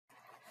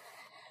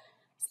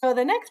So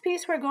the next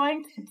piece we're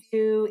going to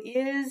do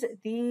is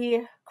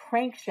the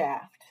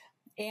crankshaft.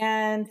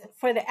 And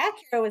for the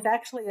Acura, it was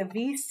actually a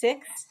V6,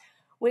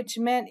 which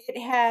meant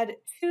it had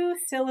two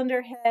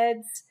cylinder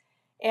heads,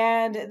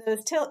 and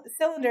those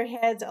cylinder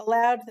heads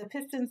allowed the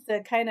pistons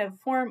to kind of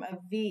form a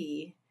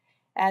V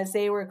as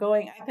they were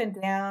going up and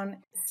down.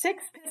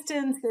 6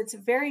 pistons, that's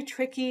very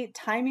tricky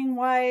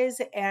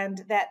timing-wise,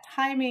 and that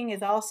timing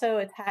is also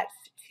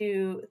attached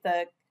to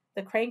the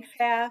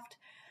crankshaft.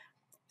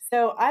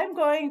 So I'm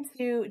going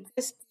to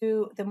just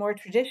do the more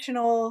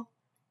traditional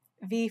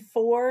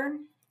V4.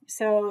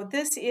 So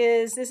this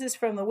is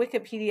from the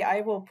Wikipedia.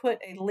 I will put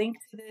a link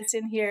to this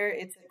in here.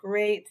 It's a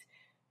great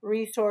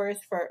resource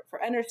for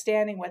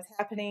understanding what's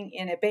happening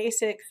in a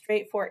basic,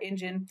 straightforward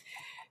engine.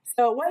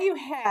 So what you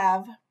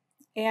have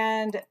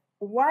and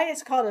why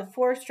it's called a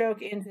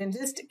 4-stroke engine,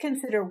 just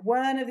consider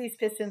one of these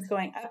pistons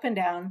going up and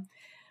down.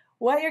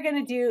 What you're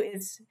going to do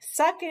is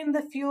suck in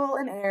the fuel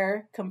and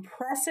air,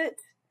 compress it,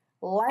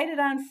 light it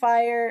on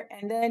fire,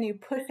 and then you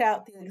push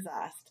out the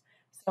exhaust.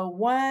 So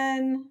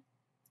 1,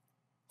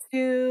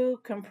 2,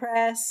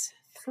 compress,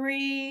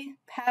 3,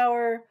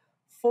 power,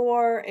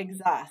 4,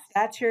 exhaust.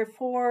 That's your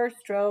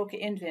 4-stroke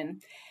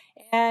engine.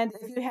 And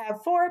if you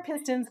have 4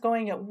 pistons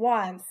going at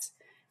once,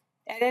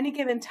 at any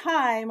given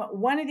time,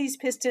 one of these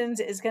pistons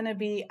is going to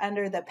be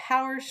under the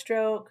power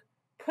stroke,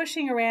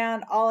 pushing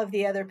around all of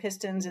the other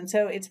pistons. And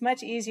so it's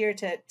much easier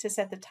to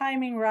set the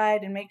timing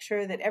right and make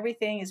sure that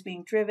everything is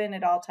being driven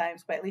at all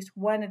times by at least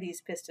one of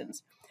these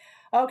pistons.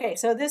 Okay,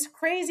 so this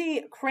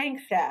crazy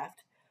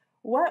crankshaft,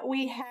 what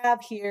we have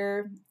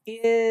here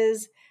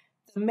is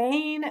the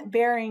main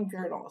bearing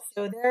journal.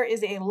 So there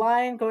is a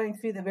line going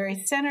through the very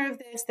center of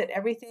this that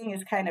everything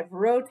is kind of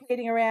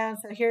rotating around.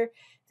 So here,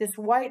 this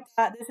white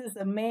dot, this is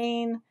the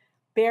main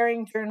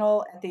bearing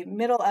journal at the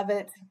middle of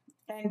it.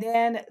 And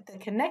then the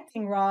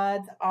connecting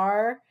rods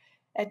are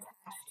attached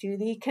to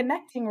the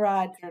connecting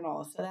rod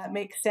journal. So that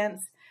makes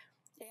sense.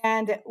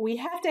 And we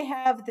have to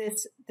have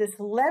this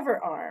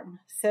lever arm.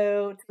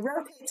 So to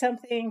rotate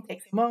something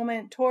takes a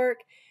moment,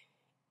 torque.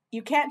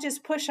 You can't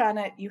just push on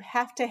it. You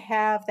have to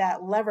have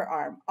that lever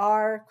arm,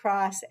 R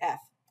cross F.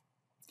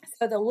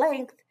 So the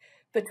length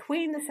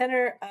between the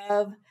center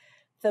of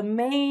the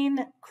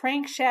main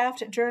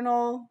crankshaft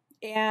journal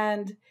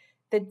and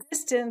the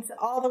distance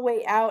all the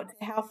way out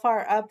to how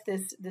far up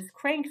this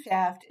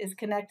crankshaft is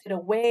connected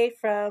away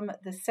from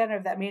the center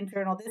of that main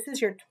journal. This is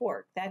your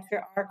torque. That's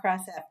your R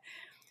cross F.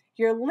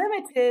 You're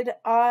limited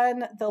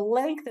on the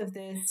length of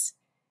this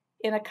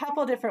in a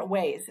couple different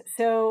ways.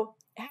 So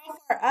how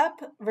far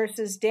up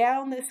versus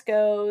down this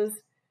goes,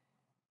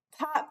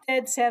 top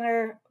dead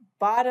center,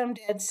 bottom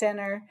dead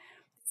center.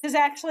 This is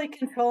actually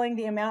controlling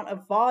the amount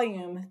of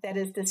volume that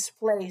is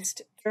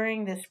displaced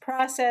during this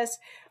process.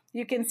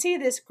 You can see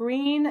this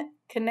green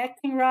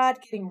connecting rod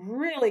getting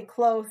really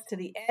close to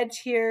the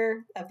edge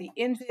here of the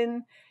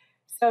engine.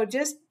 So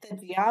just the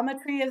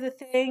geometry of the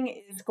thing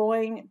is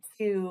going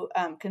to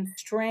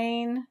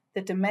constrain the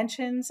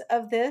dimensions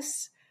of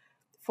this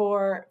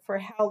for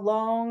how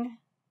long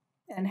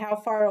and how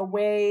far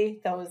away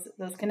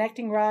those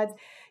connecting rods.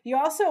 You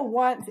also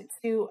want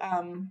to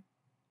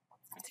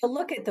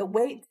look at the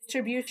weight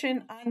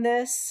distribution on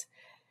this.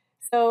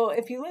 So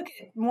if you look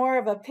at more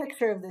of a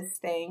picture of this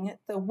thing,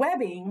 the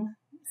webbing,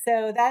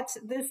 so that's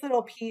this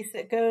little piece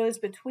that goes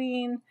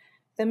between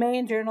the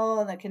main journal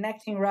and the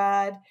connecting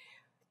rod.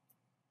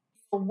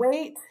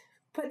 Weight,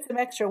 put some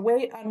extra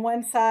weight on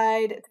one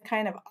side to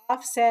kind of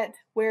offset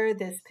where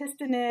this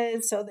piston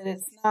is so that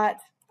it's not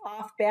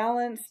off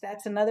balance.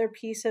 That's another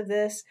piece of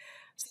this.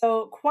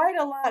 So quite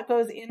a lot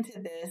goes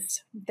into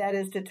this that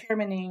is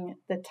determining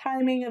the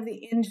timing of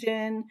the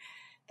engine,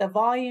 the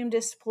volume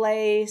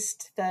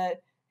displaced, the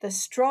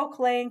stroke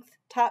length,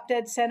 top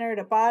dead center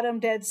to bottom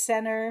dead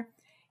center,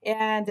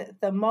 and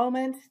the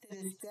moment that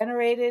is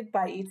generated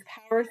by each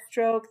power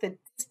stroke, the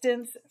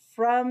distance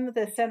from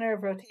the center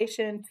of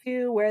rotation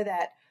to where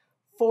that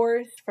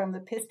force from the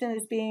piston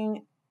is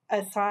being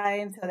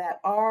assigned, so that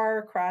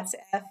R cross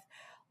F.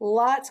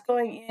 Lots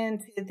going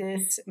into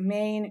this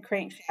main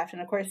crankshaft.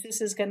 And of course,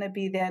 this is going to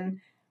be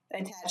then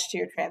attached to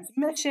your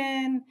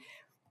transmission,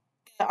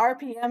 the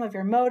RPM of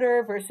your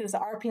motor versus the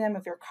RPM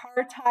of your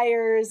car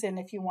tires, and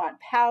if you want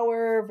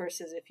power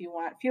versus if you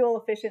want fuel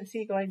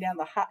efficiency going down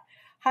the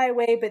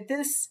highway. But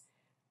this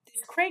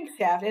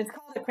crankshaft, and it's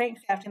called a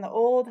crankshaft. In the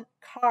old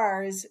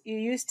cars, you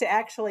used to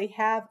actually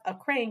have a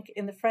crank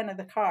in the front of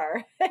the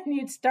car, and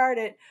you'd start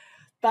it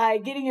by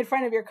getting in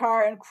front of your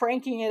car and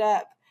cranking it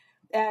up.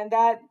 And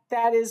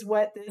that is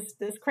what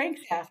this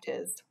crankshaft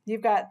is.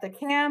 You've got the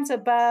cams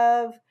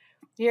above.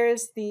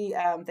 Here's the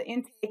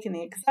intake and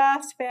the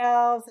exhaust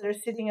valves that are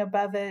sitting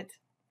above it.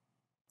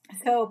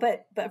 So,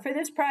 but for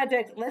this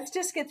project, let's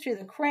just get through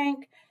the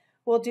crank.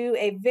 We'll do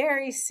a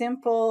very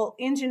simple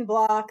engine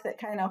block that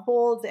kind of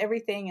holds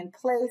everything in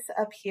place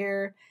up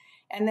here.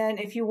 And then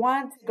if you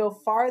want to go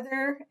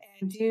farther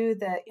and do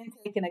the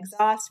intake and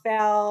exhaust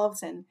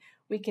valves, and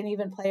we can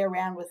even play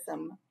around with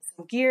some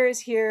gears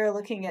here,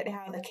 looking at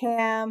how the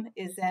cam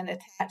is then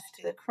attached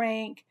to the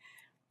crank.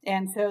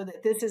 And so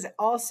that this is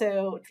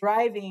also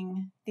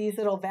driving these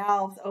little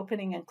valves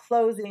opening and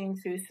closing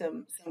through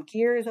some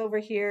gears over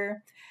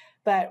here.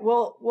 But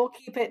we'll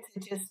keep it to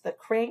just the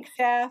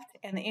crankshaft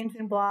and the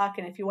engine block.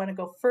 And if you want to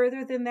go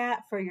further than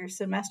that for your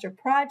semester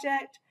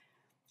project,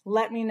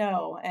 let me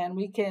know and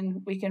we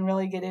can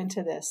really get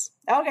into this.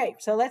 Okay,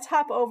 so let's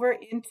hop over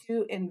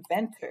into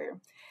Inventor.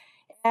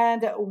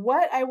 And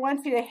what I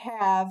want you to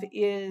have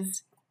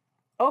is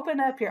open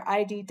up your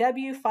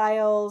IDW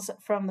files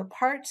from the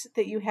parts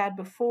that you had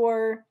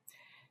before.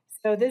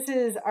 So this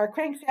is our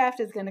crankshaft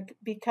is going to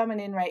be coming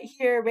in right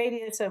here,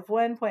 radius of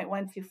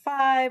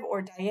 1.125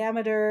 or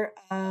diameter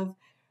of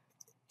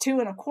 2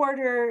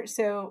 1/4.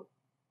 So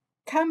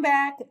come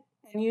back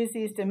and use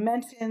these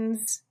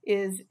dimensions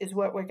is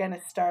what we're going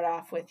to start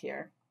off with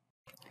here.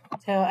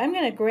 So I'm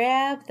going to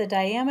grab the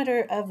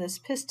diameter of this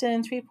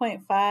piston,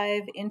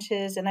 3.5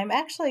 inches, and I'm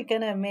actually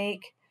going to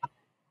make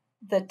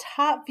the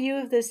top view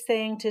of this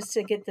thing just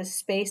to get the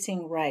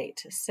spacing right.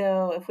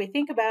 So if we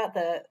think about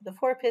the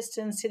 4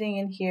 pistons sitting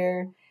in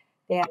here,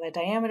 they have a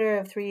diameter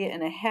of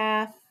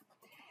 3.5.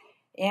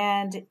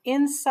 And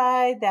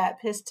inside that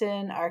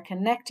piston, our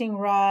connecting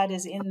rod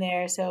is in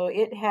there. So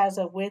it has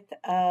a width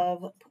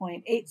of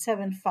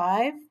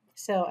 0.875.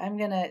 So I'm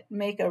going to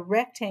make a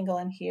rectangle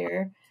in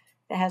here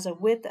that has a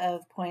width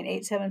of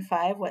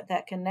 0.875, what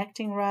that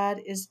connecting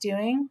rod is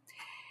doing.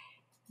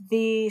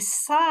 The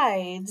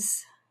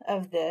sides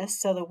of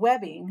this, so the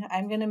webbing,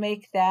 I'm going to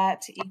make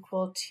that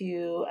equal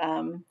to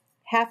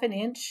 1/2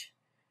 inch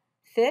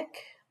thick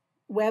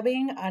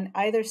webbing on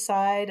either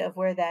side of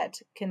where that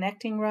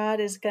connecting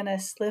rod is going to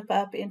slip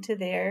up into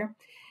there.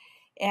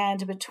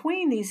 And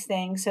between these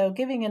things, so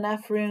giving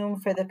enough room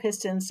for the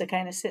pistons to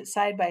kind of sit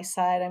side by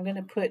side, I'm going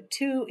to put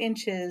 2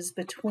 inches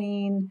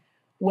between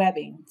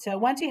webbing. So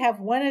once you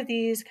have one of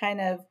these kind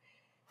of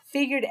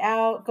figured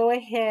out, go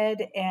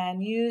ahead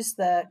and use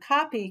the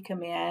copy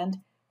command.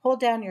 Hold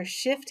down your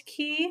shift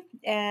key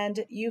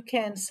and you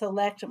can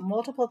select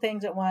multiple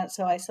things at once.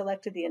 So I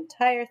selected the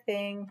entire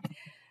thing,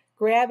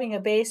 grabbing a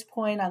base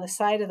point on the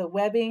side of the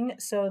webbing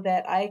so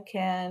that I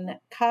can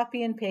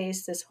copy and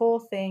paste this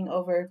whole thing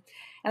over.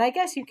 And I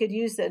guess you could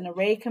use an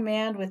array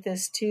command with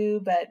this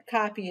too, but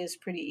copy is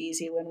pretty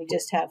easy when we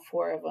just have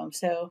 4 of them.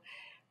 So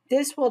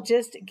this will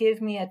just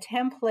give me a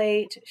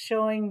template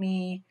showing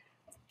me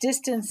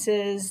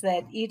distances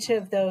that each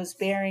of those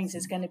bearings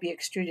is going to be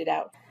extruded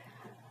out.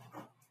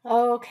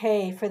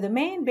 Okay, for the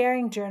main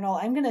bearing journal,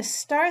 I'm going to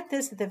start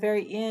this at the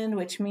very end,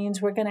 which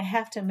means we're going to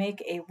have to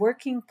make a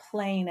working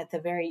plane at the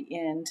very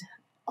end.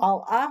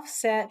 I'll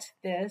offset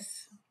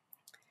this,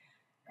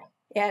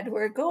 and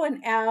we're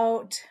going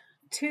out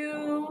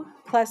 2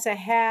 plus a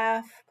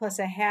half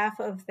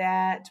of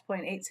that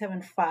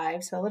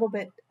 0.875, so a little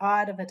bit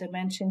odd of a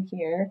dimension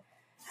here.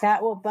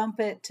 That will bump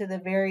it to the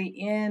very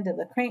end of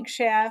the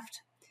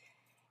crankshaft.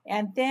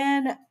 And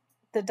then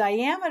the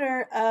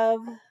diameter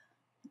of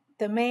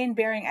the main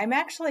bearing, I'm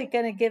actually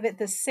going to give it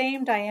the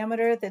same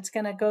diameter that's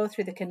going to go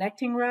through the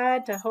connecting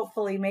rod to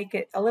hopefully make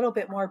it a little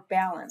bit more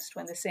balanced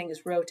when this thing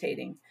is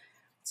rotating.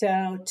 So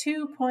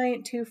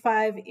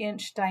 2.25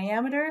 inch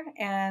diameter,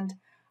 and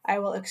I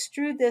will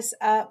extrude this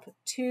up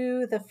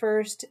to the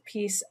first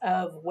piece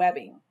of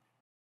webbing.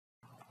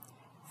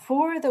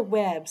 For the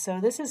web, so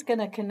this is going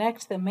to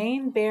connect the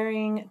main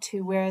bearing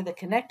to where the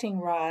connecting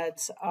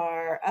rods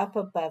are up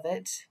above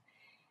it.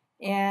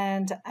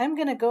 And I'm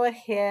going to go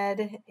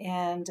ahead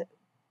and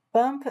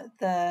bump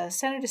the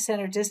center to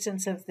center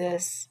distance of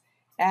this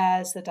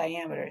as the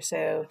diameter.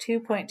 So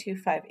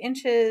 2.25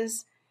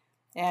 inches,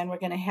 and we're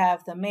going to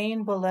have the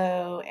main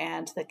below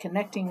and the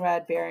connecting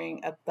rod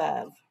bearing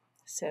above.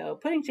 So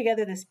putting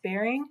together this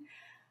bearing,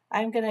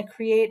 I'm going to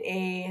create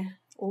a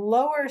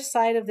lower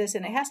side of this,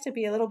 and it has to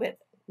be a little bit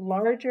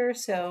larger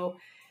so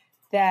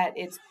that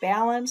it's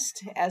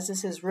balanced as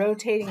this is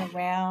rotating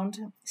around.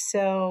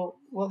 So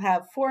we'll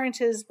have 4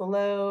 inches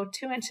below,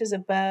 2 inches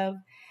above,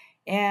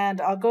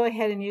 and I'll go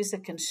ahead and use the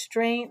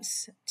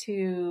constraints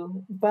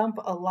to bump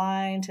a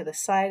line to the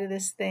side of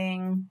this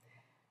thing,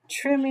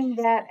 trimming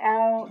that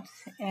out,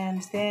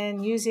 and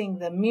then using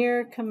the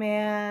mirror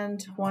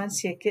command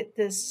once you get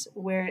this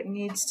where it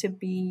needs to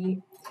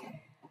be,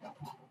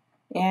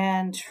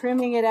 and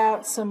trimming it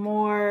out some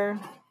more.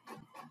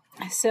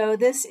 So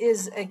this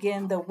is,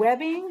 again, the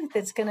webbing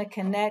that's going to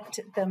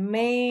connect the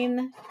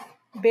main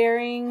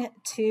bearing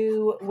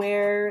to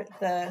where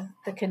the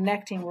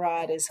connecting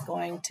rod is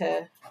going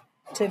to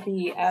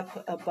be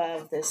up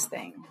above this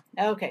thing.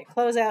 Okay,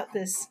 close out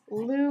this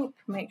loop,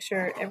 make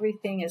sure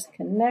everything is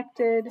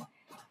connected,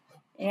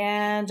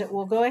 and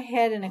we'll go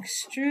ahead and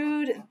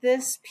extrude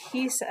this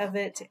piece of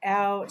it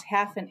out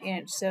 1/2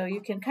 inch. So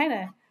you can kind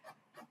of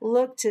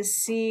look to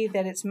see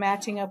that it's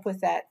matching up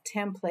with that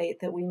template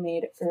that we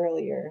made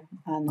earlier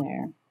on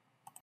there.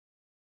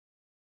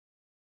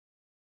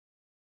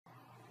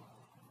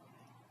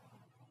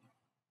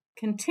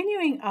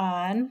 Continuing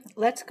on,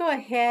 let's go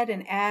ahead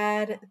and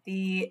add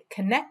the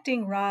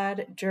connecting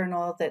rod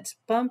journal that's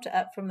bumped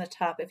up from the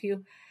top. If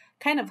you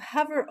kind of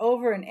hover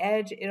over an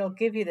edge, it'll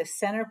give you the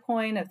center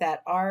point of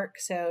that arc.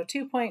 So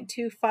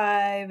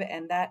 2.25,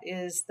 and that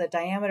is the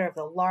diameter of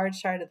the large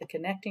side of the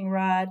connecting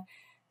rod.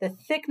 The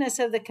thickness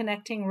of the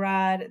connecting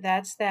rod,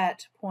 that's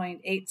that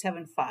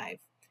 0.875.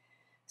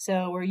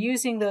 So we're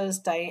using those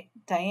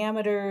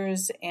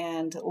diameters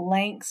and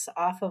lengths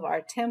off of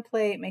our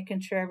template, making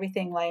sure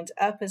everything lines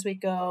up as we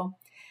go.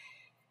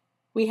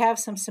 We have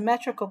some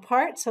symmetrical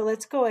parts, so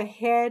let's go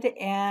ahead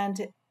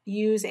and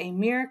use a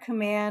mirror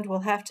command.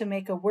 We'll have to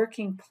make a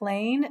working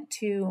plane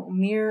to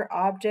mirror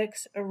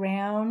objects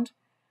around.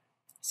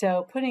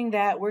 So putting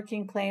that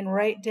working plane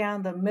right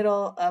down the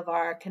middle of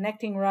our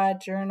connecting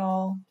rod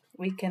journal,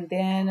 we can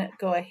then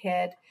go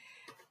ahead.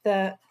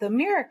 The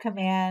mirror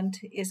command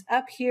is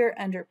up here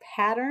under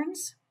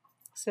patterns.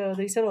 So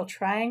these little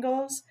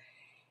triangles.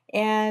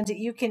 And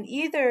you can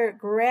either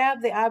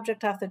grab the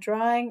object off the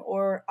drawing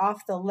or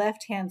off the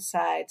left-hand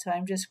side. So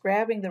I'm just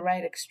grabbing the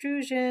right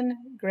extrusion,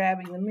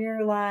 grabbing the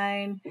mirror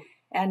line,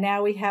 and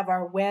now we have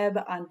our web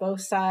on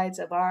both sides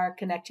of our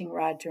connecting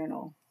rod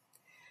journal.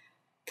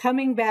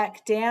 Coming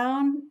back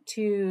down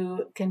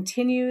to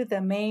continue the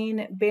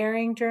main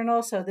bearing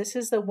journal. So this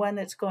is the one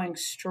that's going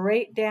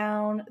straight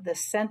down the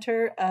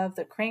center of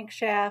the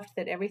crankshaft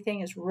that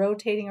everything is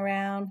rotating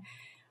around.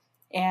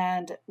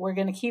 And we're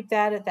going to keep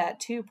that at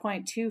that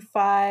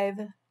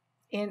 2.25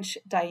 inch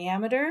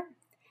diameter.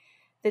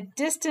 The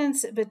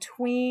distance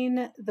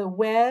between the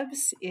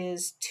webs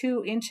is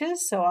 2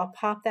 inches, so I'll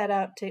pop that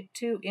out to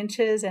 2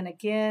 inches. And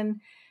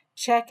again,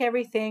 check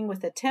everything with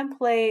the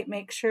template,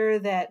 make sure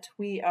that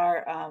we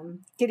are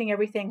getting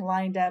everything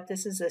lined up.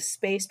 This is a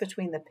space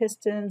between the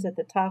pistons at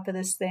the top of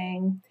this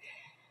thing.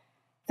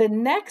 The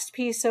next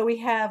piece, so we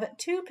have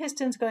 2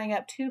 pistons going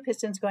up, 2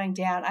 pistons going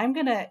down. I'm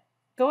going to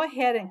go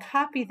ahead and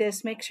copy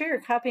this. Make sure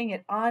you're copying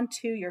it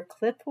onto your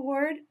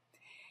clipboard.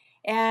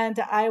 And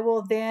I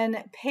will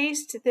then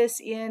paste this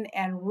in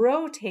and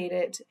rotate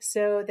it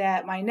so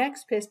that my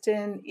next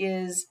piston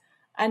is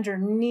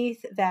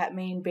underneath that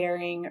main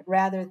bearing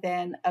rather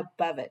than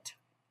above it.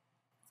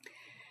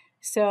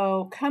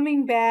 So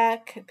coming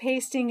back,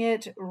 pasting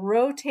it,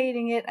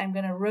 rotating it, I'm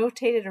going to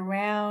rotate it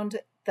around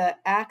the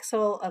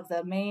axle of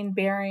the main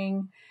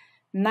bearing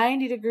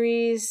 90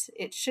 degrees.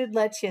 It should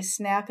let you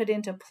snap it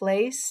into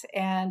place,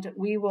 and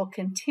we will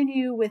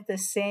continue with the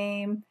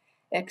same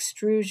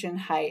extrusion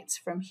heights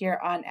from here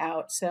on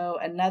out. So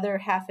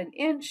another 1/2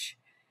 inch,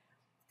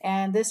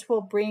 and this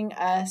will bring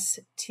us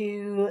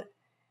to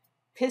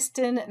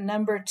piston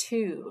number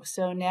 2.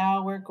 So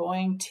now we're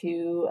going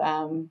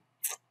to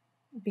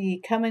be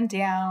coming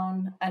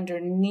down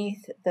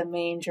underneath the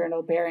main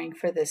journal bearing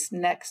for this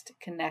next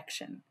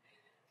connection.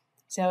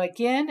 So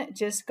again,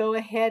 just go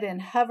ahead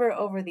and hover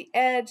over the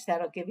edge.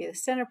 That'll give you the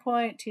center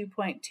point,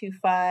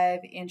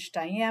 2.25 inch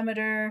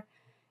diameter.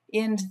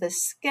 Into the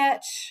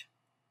sketch,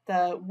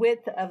 the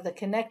width of the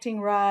connecting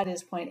rod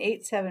is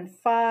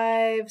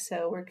 0.875.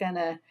 So we're going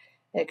to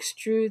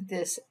extrude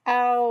this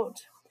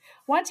out.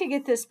 Once you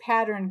get this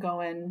pattern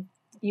going,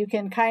 you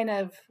can kind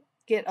of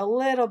get a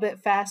little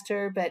bit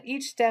faster, but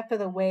each step of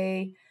the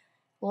way,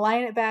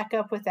 line it back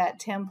up with that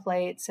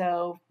template.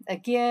 So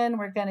again,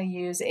 we're going to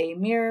use a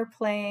mirror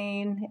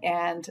plane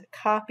and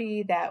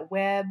copy that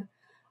web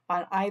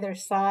on either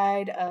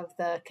side of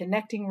the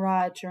connecting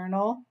rod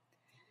journal.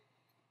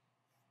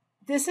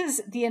 This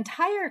is the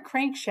entire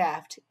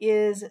crankshaft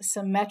is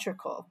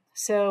symmetrical.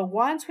 So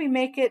once we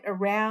make it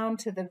around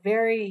to the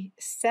very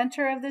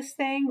center of this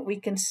thing, we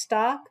can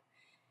stop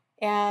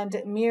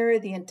and mirror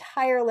the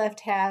entire left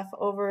half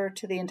over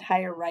to the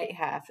entire right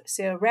half.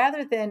 So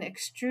rather than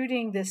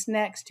extruding this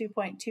next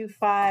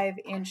 2.25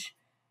 inch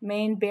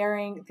main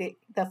bearing,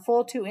 the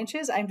full 2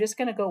 inches, I'm just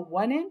going to go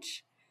 1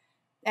 inch,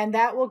 and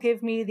that will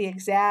give me the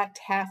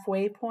exact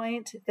halfway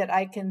point that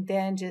I can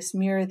then just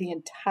mirror the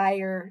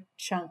entire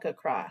chunk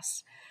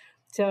across.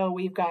 So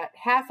we've got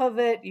half of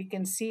it. You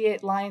can see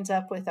it lines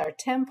up with our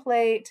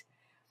template.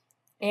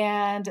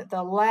 And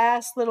the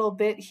last little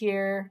bit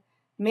here,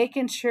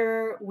 making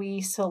sure we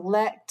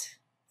select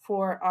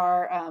for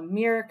our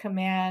mirror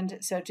command.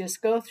 So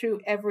just go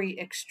through every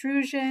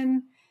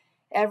extrusion,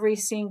 every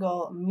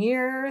single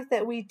mirror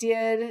that we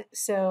did.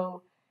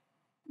 So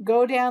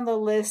go down the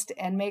list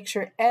and make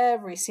sure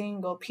every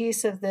single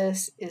piece of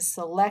this is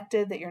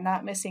selected, that you're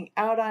not missing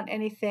out on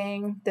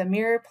anything. The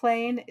mirror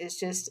plane is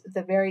just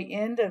the very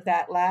end of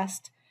that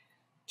last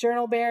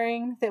journal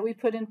bearing that we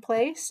put in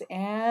place,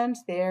 and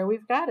there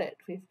we've got it.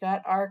 We've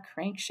got our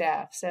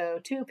crankshaft. So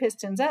 2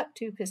 pistons up,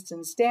 2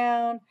 pistons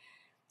down.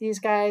 These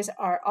guys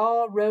are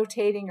all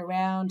rotating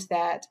around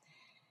that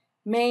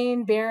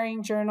main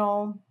bearing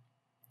journal,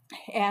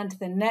 and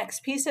the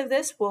next piece of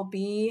this will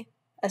be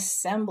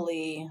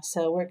assembly.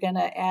 So we're going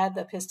to add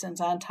the pistons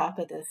on top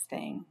of this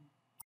thing.